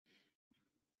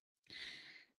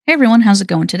Hey everyone, how's it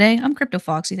going today? I'm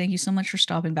cryptoFOXXY. Thank you so much for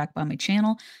stopping back by my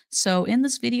channel. So in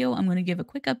this video, I'm going to give a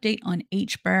quick update on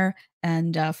HBAR,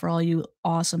 and for all you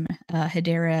awesome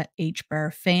Hedera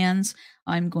HBAR fans,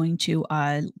 I'm going to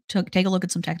take a look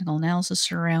at some technical analysis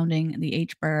surrounding the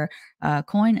HBAR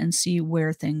coin and see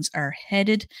where things are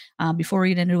headed. Before we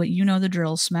get into it, you know the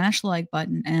drill. Smash the like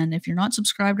button, and if you're not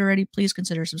subscribed already, please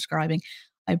consider subscribing.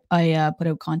 I put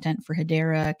out content for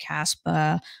Hedera,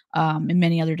 Caspa, and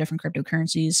many other different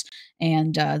cryptocurrencies.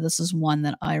 And this is one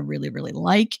that I really, really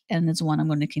like, and it's one I'm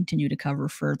going to continue to cover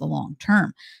for the long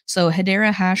term. So,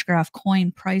 Hedera Hashgraph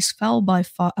coin price fell by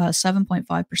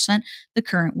 7.5% the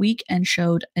current week and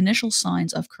showed initial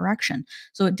signs of correction.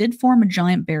 So, it did form a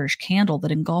giant bearish candle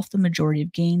that engulfed the majority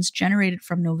of gains generated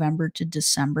from November to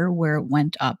December, where it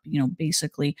went up,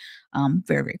 basically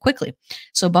very, very quickly.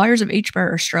 So, buyers of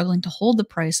HBAR are struggling to hold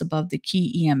the price above the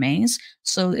key EMAs,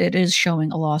 so it is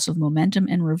showing a loss of momentum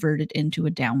and reverted into a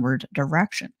downward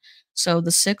direction. So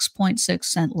the 6.6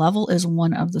 cent level is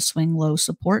one of the swing low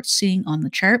supports seen on the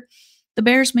chart. The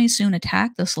bears may soon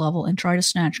attack this level and try to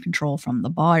snatch control from the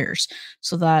buyers.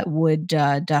 So that would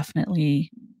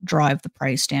definitely drive the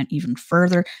price down even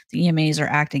further. The EMAs are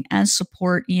acting as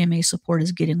support. EMA support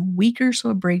is getting weaker, so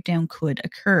a breakdown could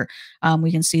occur.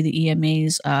 We can see the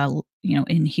EMAs,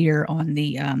 in here on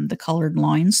the colored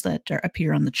lines that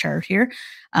appear on the chart here.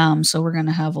 So we're going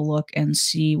to have a look and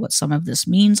see what some of this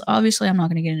means. Obviously, I'm not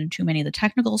going to get into too many of the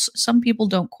technicals. Some people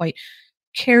don't quite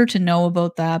care to know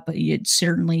about that, but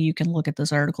certainly you can look at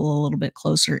this article a little bit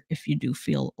closer if you do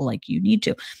feel like you need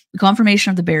to. The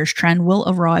confirmation of the bearish trend will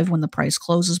arrive when the price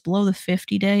closes below the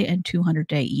 50-day and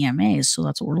 200-day EMAs. So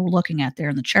that's what we're looking at there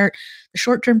in the chart. The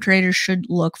short-term traders should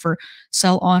look for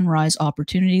sell on rise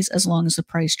opportunities as long as the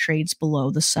price trades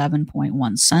below the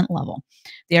 7.1 cent level.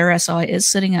 The RSI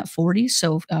is sitting at 40,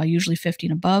 so usually 50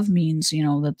 and above means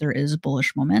that there is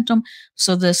bullish momentum.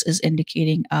 So this is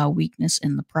indicating weakness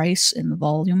in the price, in the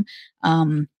volume.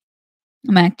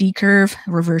 MACD curve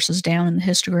reverses down, and the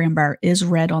histogram bar is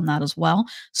red on that as well.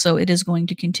 So it is going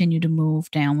to continue to move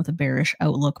down with a bearish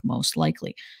outlook, most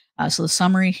likely. So the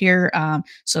summary here,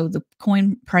 so the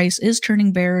coin price is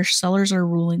turning bearish. Sellers are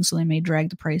ruling, so they may drag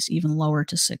the price even lower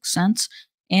to 6 cents.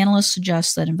 Analysts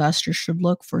suggest that investors should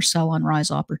look for sell on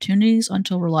rise opportunities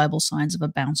until reliable signs of a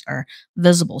bounce are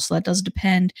visible. So that does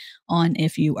depend on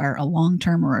if you are a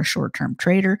long-term or a short-term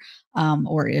trader,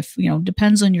 or if,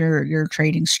 depends on your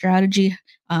trading strategy.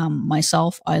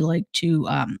 Myself, I like to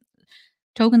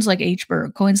tokens like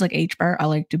HBAR, coins like HBAR, I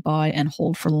like to buy and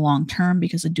hold for the long term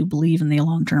because I do believe in the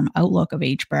long term outlook of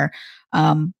HBAR.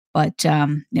 But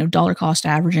dollar cost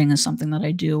averaging is something that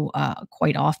I do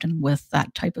quite often with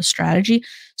that type of strategy.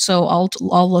 So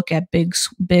I'll look at big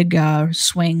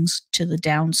swings to the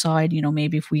downside.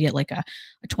 Maybe if we get like a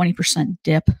 20%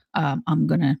 dip, I'm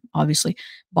gonna obviously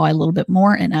buy a little bit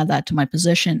more and add that to my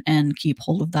position and keep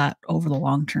hold of that over the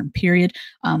long term period.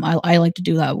 I like to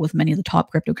do that with many of the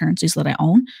top cryptocurrencies that I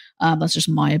own. That's just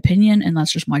my opinion, and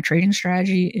that's just my trading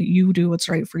strategy. You do what's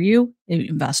right for you.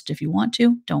 Invest if you want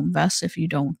to. Don't invest if you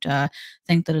don't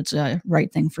think that it's a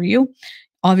right thing for you.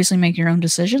 Obviously, make your own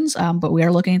decisions, but we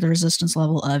are looking at the resistance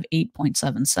level of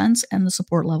 8.7 cents and the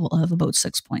support level of about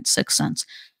 6.6 cents.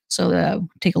 So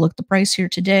take a look at the price here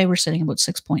today. We're sitting about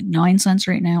 6.9 cents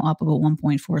right now, up about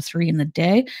 1.43 in the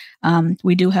day.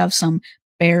 We do have some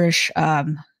bearish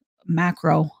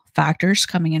macro factors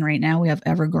coming in right now. We have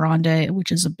Evergrande,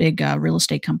 which is a big real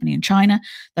estate company in China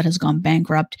that has gone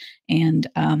bankrupt, and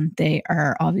they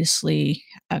are obviously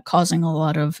causing a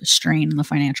lot of strain in the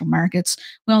financial markets.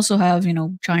 We also have,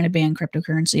 China banned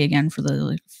cryptocurrency again for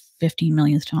the 15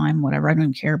 millionth time, whatever. I don't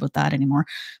even care about that anymore.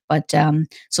 But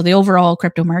so the overall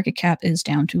crypto market cap is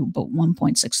down to about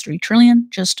 1.63 trillion,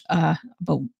 just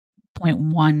about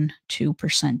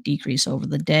 0.12% decrease over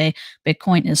the day.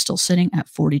 Bitcoin is still sitting at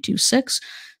 42.6.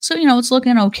 So, it's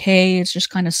looking okay. It's just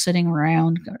kind of sitting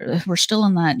around. We're still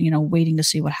in that, waiting to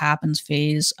see what happens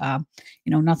phase.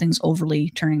 Nothing's overly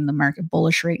turning the market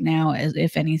bullish right now. As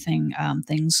if anything,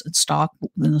 things in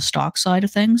the stock side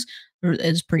of things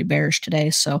is pretty bearish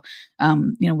today. So,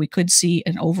 we could see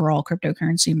an overall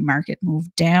cryptocurrency market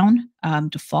move down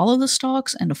to follow the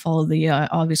stocks and to follow the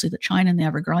obviously the China and the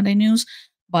Evergrande news.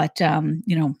 But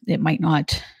it might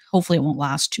not. Hopefully, it won't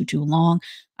last too long.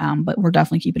 But we're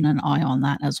definitely keeping an eye on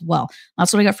that as well.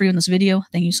 That's what I got for you in this video.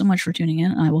 Thank you so much for tuning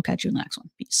in, and I will catch you in the next one.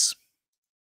 Peace.